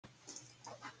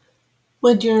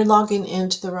When you're logging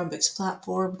into the Rhumbix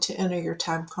platform to enter your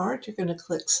time card, you're going to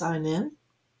click Sign In.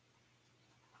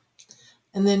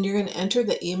 And then you're going to enter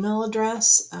the email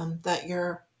address that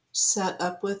you're set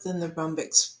up with in the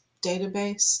Rhumbix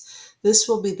database. This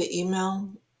will be the email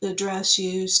address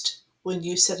used when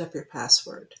you set up your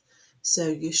password. So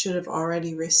you should have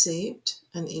already received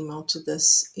an email to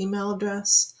this email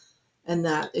address, and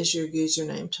that is your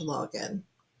username to log in.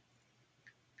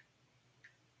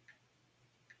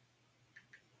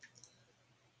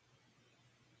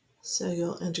 So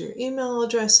you'll enter your email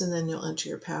address and then you'll enter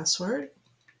your password.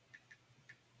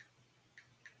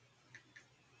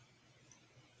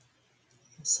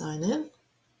 Sign in.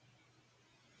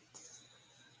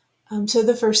 So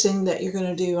the first thing that you're going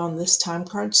to do on this time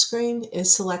card screen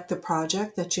is select the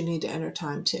project that you need to enter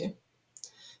time to.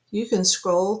 You can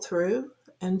scroll through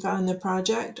and find the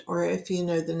project, or if you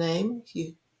know the name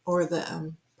or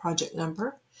the project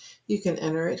number, you can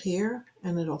enter it here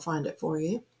and it'll find it for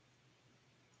you.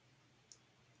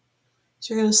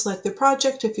 So you're going to select the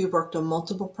project. If you've worked on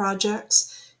multiple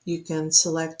projects, you can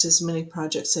select as many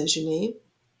projects as you need.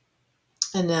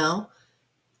 And now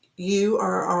you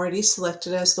are already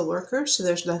selected as the worker, so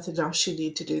there's nothing else you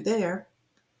need to do there.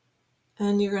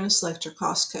 And you're going to select your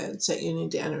cost codes that you need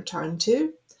to enter time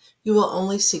to. You will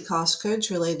only see cost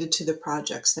codes related to the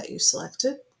projects that you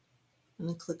selected.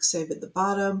 And click Save at the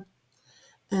bottom.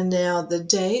 And now the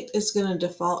date is going to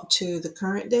default to the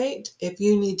current date. If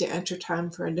you need to enter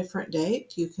time for a different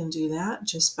date, you can do that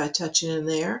just by touching in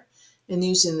there and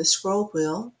using the scroll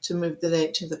wheel to move the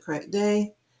date to the correct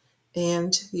day.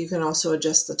 And you can also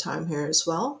adjust the time here as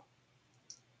well.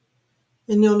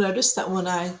 And you'll notice that when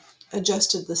I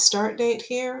adjusted the start date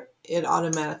here, it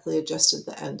automatically adjusted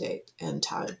the end date and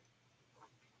time.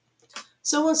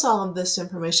 So once all of this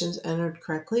information is entered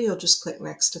correctly, you'll just click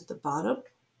Next at the bottom.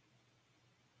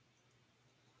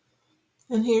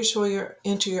 And here's where you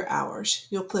enter your hours.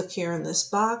 You'll click here in this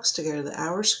box to go to the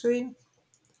hour screen.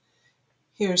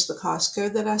 Here's the cost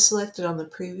code that I selected on the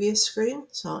previous screen,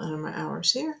 so I'll enter my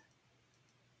hours here.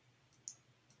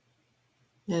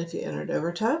 And if you entered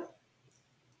overtime,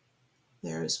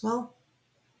 there as well.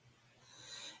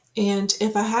 And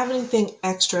if I have anything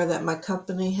extra that my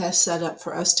company has set up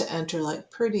for us to enter, like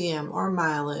per diem or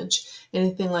mileage,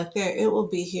 anything like that, it will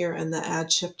be here in the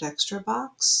Add Shift Extra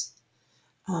box.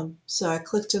 So I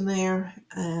clicked in there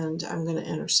and I'm going to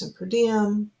enter some per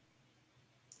diem.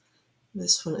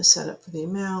 This one is set up for the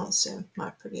amount, so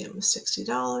my per diem is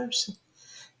 $60.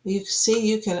 You can see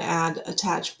you can add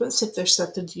attachments if there's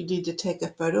something you need to take a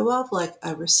photo of, like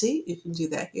a receipt. You can do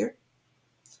that here.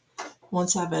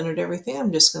 Once I've entered everything,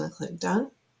 I'm just going to click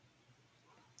Done.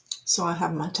 So I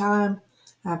have my time,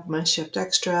 I have my shift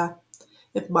extra.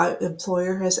 If my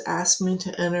employer has asked me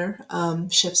to enter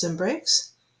shifts and breaks,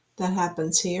 that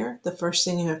happens here. The first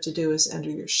thing you have to do is enter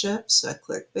your shift. So I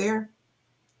click there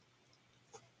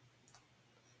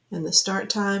and the start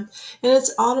time. And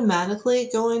it's automatically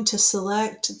going to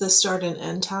select the start and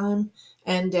end time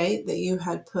and date that you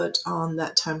had put on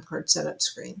that time card setup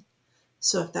screen.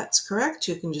 So if that's correct,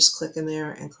 you can just click in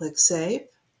there and click Save.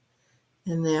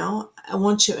 And now,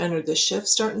 once you enter the shift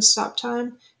start and stop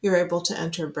time, you're able to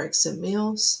enter breaks and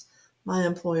meals. My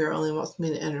employer only wants me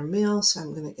to enter meals, so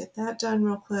I'm going to get that done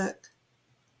real quick.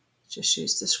 Just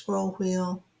use the scroll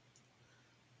wheel.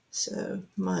 So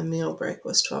my meal break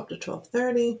was 12 to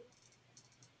 12:30.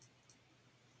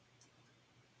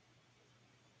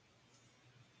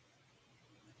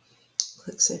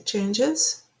 Click Save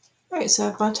Changes. All right, so I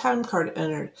have my time card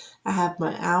entered. I have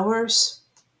my hours.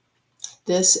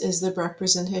 This is the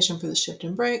representation for the shift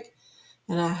and break.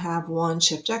 And I have one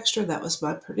shift extra. That was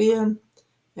my per diem.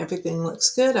 Everything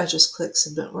looks good. I just click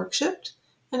Submit Work Shift.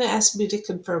 And it asks me to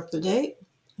confirm the date.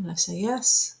 And I say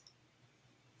yes.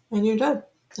 And you're done.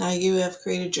 Now you have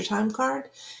created your time card,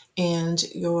 and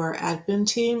your admin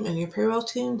team and your payroll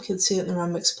team can see it in the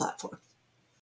Rhumbix platform.